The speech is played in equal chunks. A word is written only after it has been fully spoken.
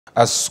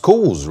As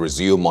schools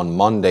resume on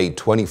Monday,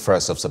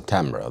 21st of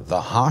September,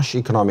 the harsh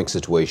economic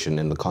situation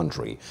in the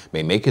country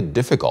may make it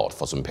difficult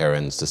for some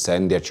parents to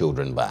send their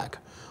children back.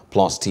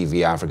 Plus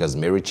TV Africa's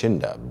Mary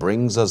Chinda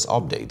brings us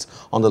updates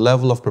on the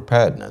level of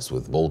preparedness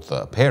with both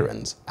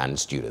parents and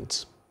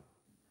students.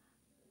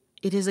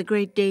 It is a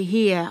great day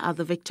here at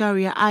the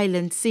Victoria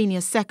Island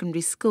Senior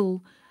Secondary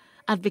School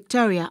at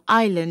Victoria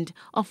Island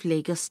of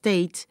Lagos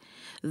State.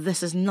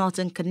 This is not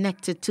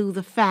unconnected to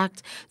the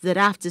fact that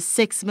after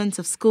 6 months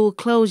of school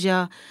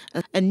closure,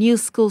 a new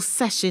school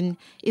session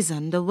is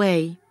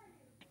underway.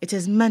 It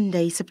is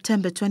Monday,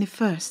 September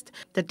 21st,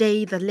 the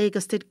day the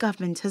Lagos State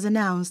government has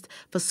announced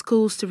for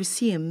schools to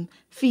resume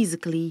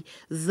physically,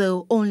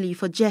 though only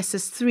for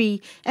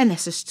JSS3 and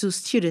SS2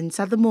 students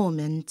at the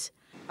moment.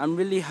 I'm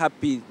really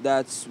happy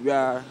that we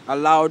are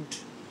allowed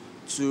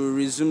to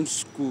resume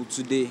school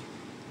today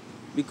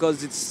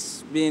because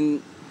it's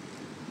been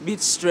a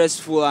bit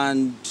stressful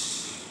and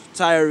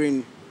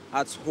tiring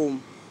at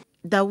home.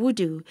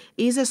 Dawudu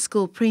is a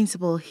school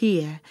principal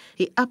here.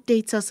 He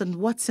updates us on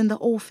what's in the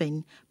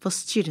offing for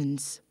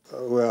students.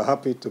 We are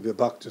happy to be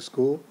back to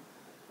school.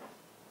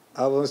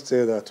 I haven't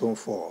stayed at home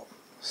for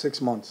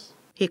 6 months.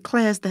 He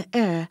clears the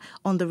air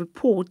on the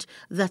report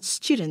that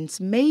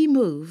students may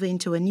move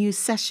into a new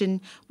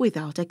session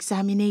without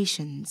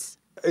examinations.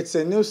 It's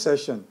a new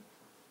session,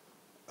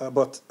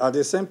 but at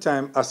the same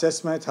time,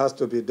 assessment has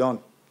to be done.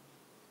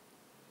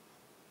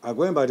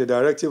 Going by the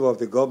directive of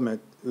the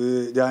government,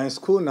 they are in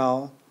school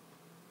now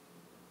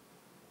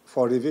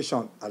for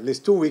revision, at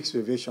least 2 weeks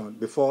revision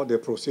before they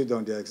proceed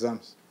on their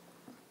exams.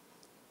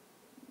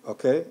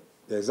 Okay?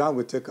 The exam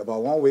will take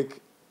about 1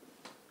 week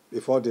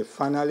before they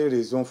finally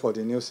resume for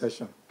the new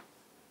session.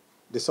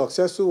 The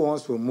successful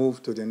ones will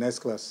move to the next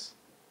class.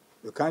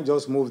 You can't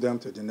just move them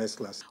to the next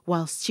class.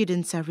 While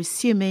students are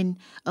resuming,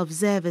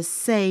 observers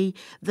say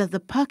that the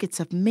pockets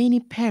of many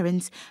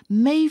parents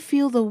may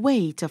feel the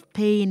weight of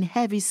paying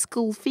heavy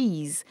school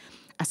fees,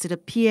 as it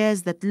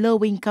appears that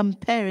low-income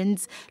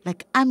parents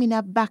like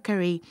Amina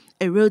Bakari,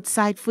 a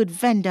roadside food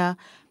vendor,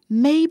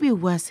 may be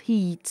worse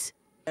hit.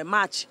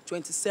 March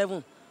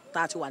 27,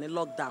 31 in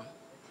lockdown.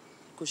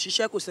 Kò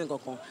ṣiṣẹ́ kò sí nǹkan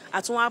kan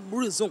àti wọ́n á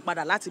resume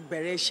padà láti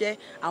bẹ̀rẹ̀ iṣẹ́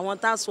àwọn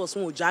task force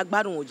wọn ò já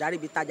gbádùn wọn ò já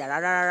ríbi tajà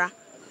rárá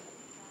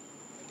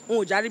wọn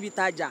ò já ríbi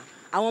tajà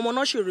àwọn ọmọ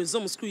náà ṣe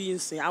resume school yìí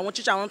nsìn àwọn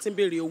teacher wọn ti ń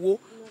béèrè owó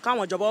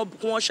káwọn ìjọba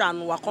kí wọ́n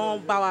ṣàánú wa kán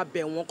bá wa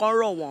bẹ̀ wọ́n kán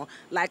rọ̀ wọ́n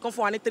like kán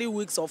fún wa ní 3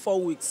 weeks or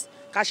 4 weeks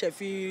ká ṣe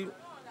fi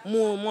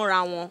mú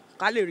mọ́ra wọn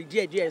ká lè rí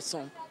díẹ̀díẹ̀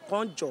san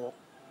kán jọ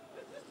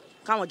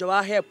káwọn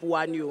ìjọba help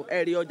wa ni o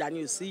ẹ̀rí ọjà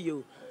ni ò sí yìí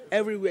o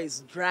everywhere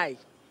is dry.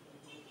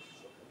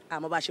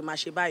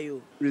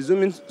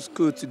 Resuming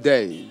school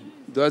today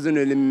doesn't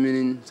really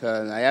mean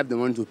I have the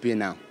money to pay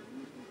now,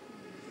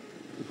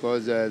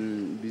 because the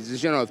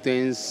decision of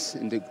things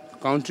in the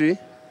country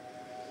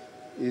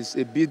is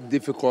a bit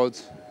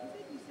difficult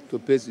to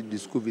pay the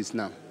school fees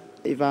now.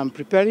 If I'm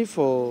preparing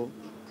for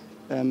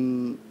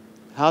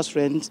house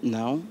rent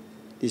now,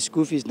 the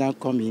school fees now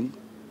coming,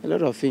 a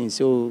lot of things,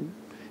 so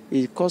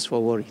it calls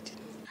for worry.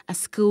 As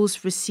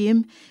schools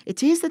resume,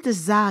 it is the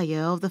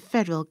desire of the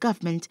federal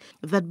government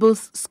that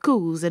both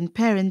schools and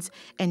parents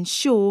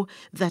ensure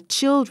that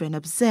children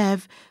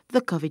observe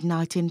the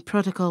COVID-19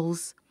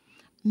 protocols.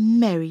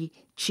 Mary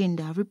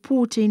Chinda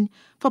reporting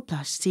for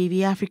Plus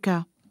TV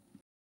Africa.